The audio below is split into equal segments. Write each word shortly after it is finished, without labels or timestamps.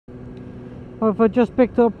I just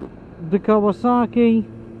picked up the Kawasaki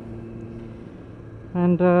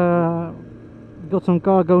and got some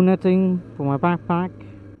cargo netting for my backpack.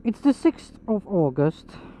 It's the 6th of August,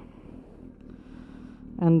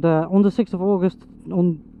 and on the 6th of August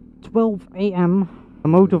on 12 AM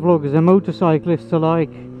motovloggers and motorcyclists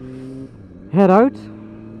alike head out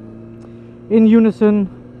in unison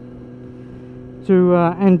to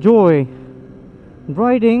enjoy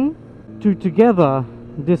riding, to together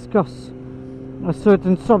discuss a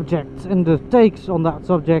certain subject and the takes on that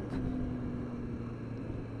subject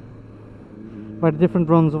by the different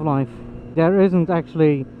runs of life. There isn't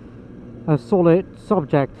actually a solid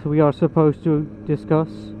subject we are supposed to discuss,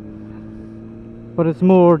 but it's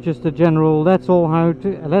more just a general let's all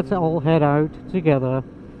head out together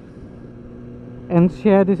and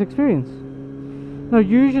share this experience. Now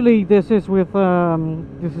usually this is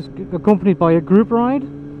accompanied by a group ride,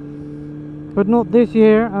 but not this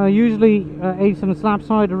year. Usually 87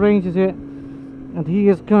 Slapside arranges it, and he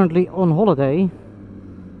is currently on holiday.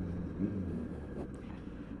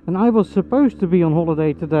 And I was supposed to be on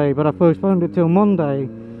holiday today, but I postponed it till Monday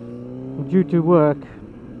due to work.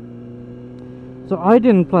 So I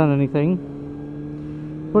didn't plan anything,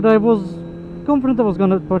 but I was confident I was going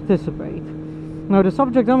to participate. Now the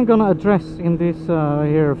subject I'm going to address in this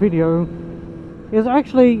here video is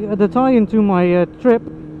actually the tie-in to my trip.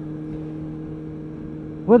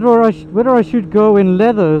 Whether I should go in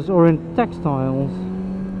leathers or in textiles.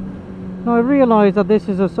 Now I realise that this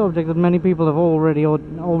is a subject that many people have already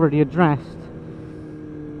addressed.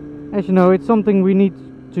 As you know, it's something we need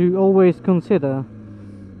to always consider.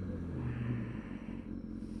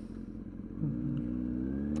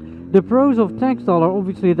 The pros of textile are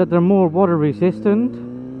obviously that they're more water resistant,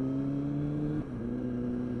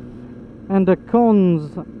 and the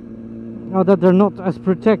cons are that they're not as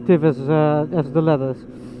protective as the leathers.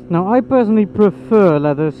 Now I personally prefer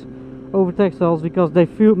leathers over textiles because they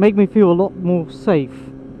make me feel a lot more safe.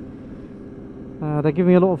 They give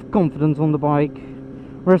me a lot of confidence on the bike,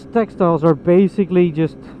 whereas textiles are basically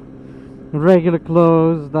just regular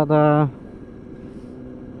clothes that are,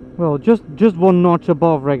 well, just one notch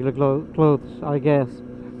above regular clothes, I guess.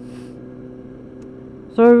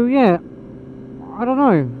 So yeah, I don't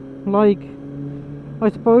know, like, I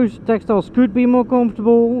suppose textiles could be more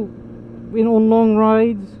comfortable on long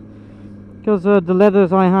rides, because the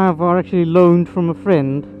leathers I have are actually loaned from a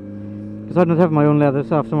friend, because I don't have my own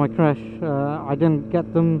leathers after my crash. I didn't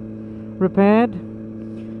get them repaired.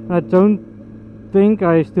 I don't think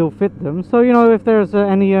I still fit them. So, you know, if there's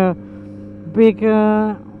any big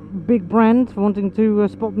brand wanting to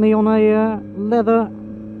spot me on a leather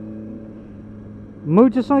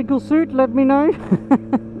motorcycle suit, let me know.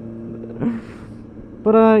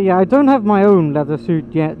 But yeah, I don't have my own leather suit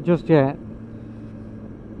just yet.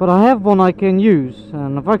 But I have one I can use,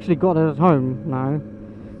 and I've actually got it at home now.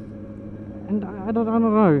 And I don't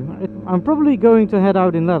know. I'm probably going to head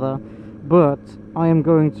out in leather, but I am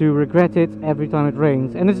going to regret it every time it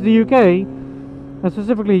rains. And it's the UK, and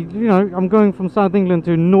specifically, you know, I'm going from South England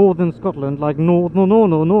to northern Scotland, like northern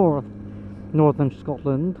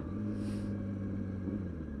Scotland.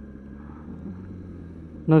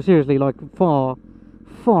 No, seriously, like far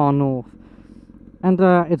north, and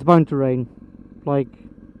it's bound to rain. Like,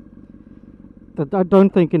 I don't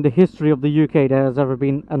think in the history of the UK there has ever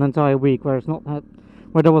been an entire week where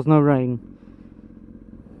where there was no rain.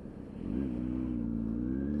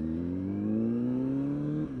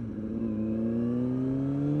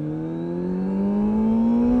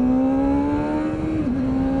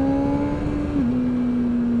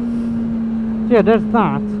 Yeah, there's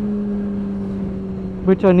that,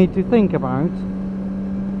 which I need to think about.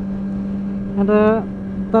 And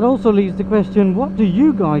that also leads the question, what do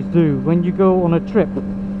you guys do when you go on a trip?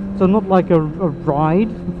 So not like a ride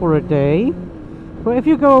for a day, but if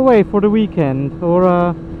you go away for the weekend,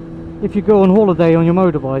 or if you go on holiday on your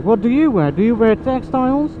motorbike, what do you wear? Do you wear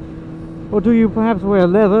textiles? Or do you perhaps wear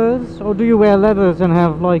leathers? Or do you wear leathers and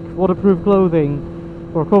have like waterproof clothing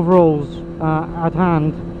or coveralls at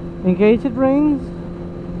hand in case it rains?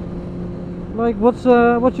 Like, what's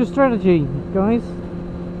your strategy, guys?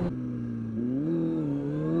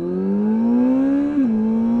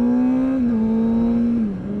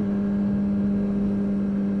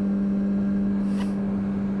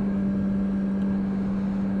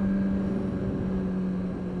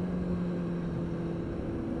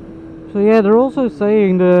 So yeah, they're also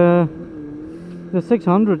saying the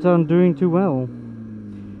 600s aren't doing too well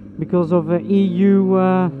because of EU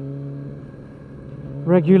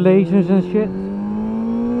regulations and shit,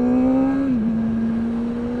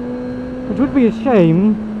 which would be a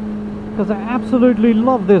shame because I absolutely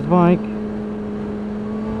love this bike.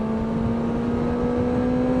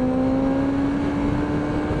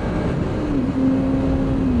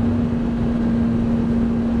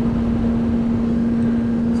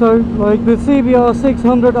 So like the CBR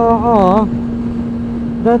 600RR,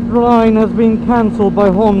 that line has been cancelled by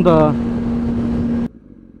Honda.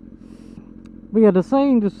 But yeah, they're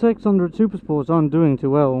saying the 600 Supersports aren't doing too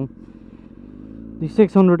well. The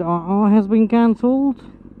 600RR has been cancelled,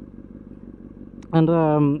 and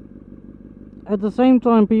at the same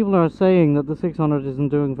time people are saying that the 600 isn't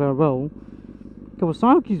doing very well,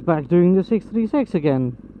 Kawasaki's back doing the 636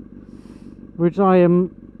 again, which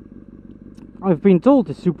I've been told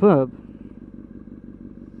is superb.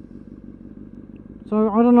 So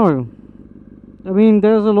I don't know. I mean,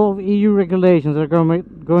 there's a lot of EU regulations that are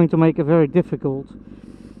going to make it very difficult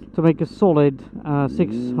to make a solid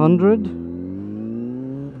 600.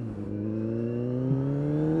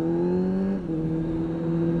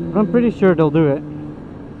 I'm pretty sure they'll do it.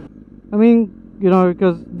 I mean, you know,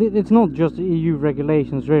 because it's not just EU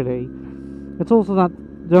regulations really. It's also that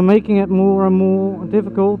they're making it more and more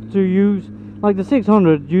difficult to use. Like the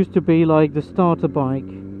 600 used to be like the starter bike.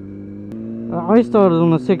 I started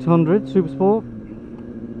on a 600 Supersport,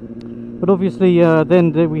 but obviously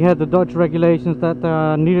then we had the Dutch regulations that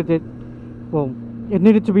needed it. Well, it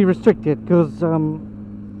needed to be restricted because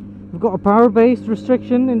we've got a power-based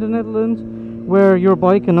restriction in the Netherlands, where your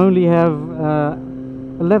bike can only have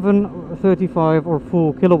 11, 35 or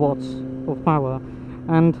 4 kilowatts of power.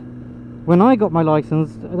 And when I got my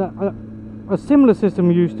license, a similar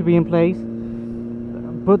system used to be in place,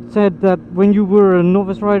 but said that when you were a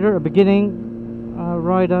novice rider, a beginning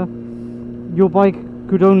rider, your bike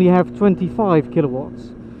could only have 25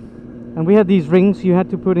 kilowatts. And we had these rings you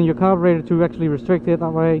had to put in your carburetor to actually restrict it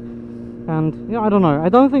that way. And yeah, I don't know. I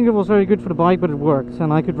don't think it was very good for the bike, but it worked,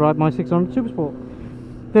 and I could ride my 600 Supersport.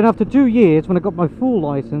 Then after 2 years, when I got my full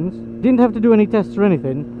license, didn't have to do any tests or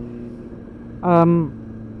anything,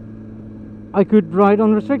 I could ride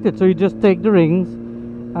unrestricted. So you just take the rings,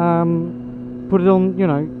 put it on, you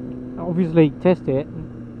know, obviously test it,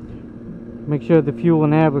 make sure the fuel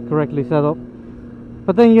and air were correctly set up.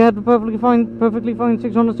 But then you had the perfectly fine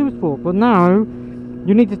 600 Supersport. But now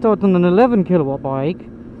you need to start on an 11 kilowatt bike,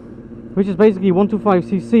 which is basically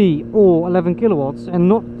 125cc or 11 kilowatts, and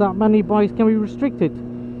not that many bikes can be restricted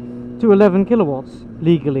to 11 kilowatts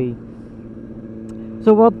legally.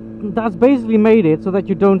 So what that's basically made it so that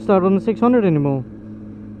you don't start on the 600 anymore.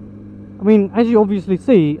 I mean, as you obviously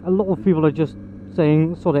see, a lot of people are just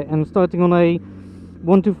saying sod it and starting on a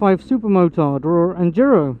 125 Supermotard or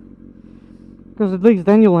Enduro, because at least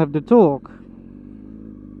then you'll have the torque.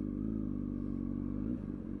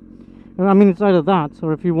 I mean, it's either that,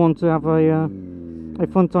 or if you want to have a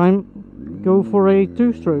fun time, go for a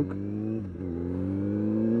 2-stroke.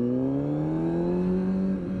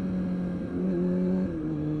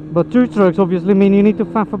 But 2 strokes obviously mean you need to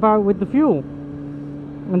faff about with the fuel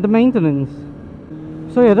and the maintenance.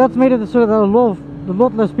 So yeah, that's made it so that a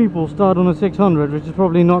lot less people start on a 600, which is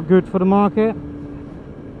probably not good for the market.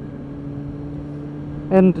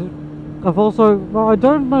 And I've also, well, I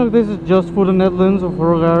don't know if this is just for the Netherlands or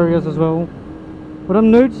for other areas as well, but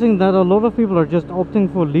I'm noticing that a lot of people are just opting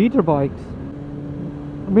for liter bikes.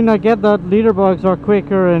 I mean, I get that liter bikes are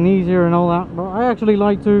quicker and easier and all that, but I actually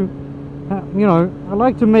like to, you know, I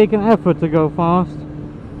like to make an effort to go fast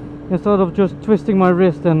instead of just twisting my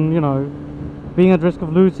wrist and, you know, being at risk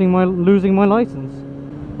of losing my license.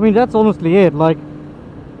 I mean, that's honestly it. Like,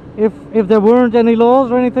 if there weren't any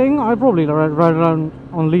laws or anything, I'd probably ride around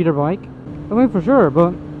on liter bike. I mean, for sure,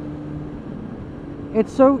 but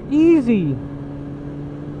it's so easy.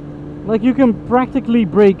 Like, you can practically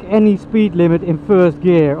break any speed limit in first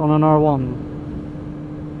gear on an R1.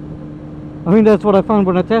 I mean, that's what I found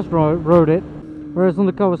when I test rode it. Whereas on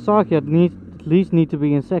the Kawasaki, I'd at least need to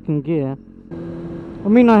be in second gear. I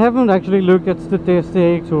mean, I haven't actually looked at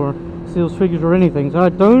statistics or sales figures or anything, so I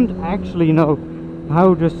don't actually know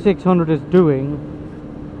how the 600 is doing.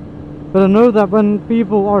 But I know that when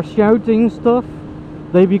people are shouting stuff,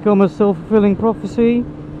 they become a self-fulfilling prophecy.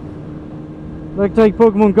 Like, take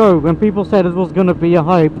Pokemon Go, when people said it was gonna be a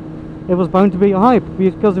hype, it was bound to be a hype,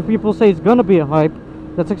 because if people say it's gonna be a hype,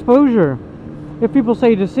 that's exposure. If people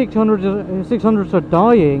say the 600s are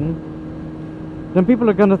dying, then people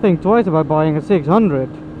are gonna think twice about buying a 600,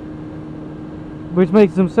 which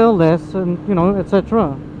makes them sell less, and, you know,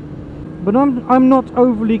 etc. But I'm not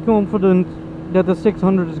overly confident that the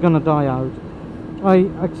 600 is gonna die out. I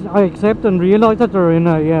accept and realize that they're in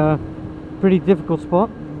a pretty difficult spot,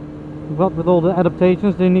 what with all the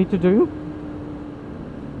adaptations they need to do.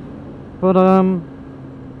 But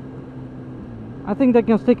I think they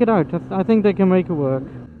can stick it out. I think they can make it work.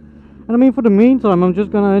 And I mean, for the meantime, I'm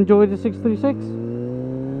just gonna enjoy the 636.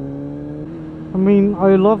 I mean,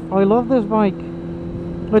 I love this bike.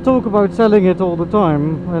 I talk about selling it all the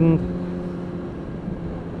time, and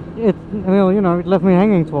it, well, you know, it left me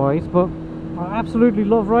hanging twice, but I absolutely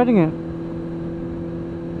love riding it.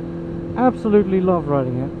 Absolutely love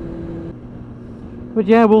riding it. But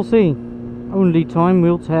yeah, we'll see. Only time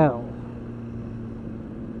will tell.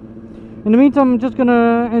 In the meantime, I'm just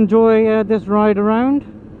gonna enjoy this ride around.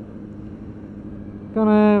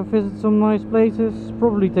 Gonna visit some nice places,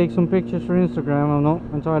 probably take some pictures for Instagram, I'm not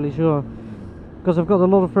entirely sure. Because I've got a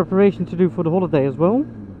lot of preparation to do for the holiday as well.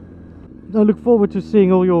 I look forward to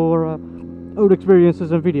seeing all your old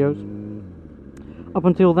experiences and videos. Up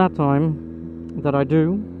until that time that I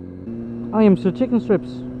do, I am Sir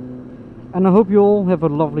Chickenstrips, and I hope you all have a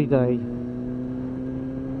lovely day.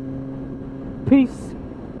 Peace.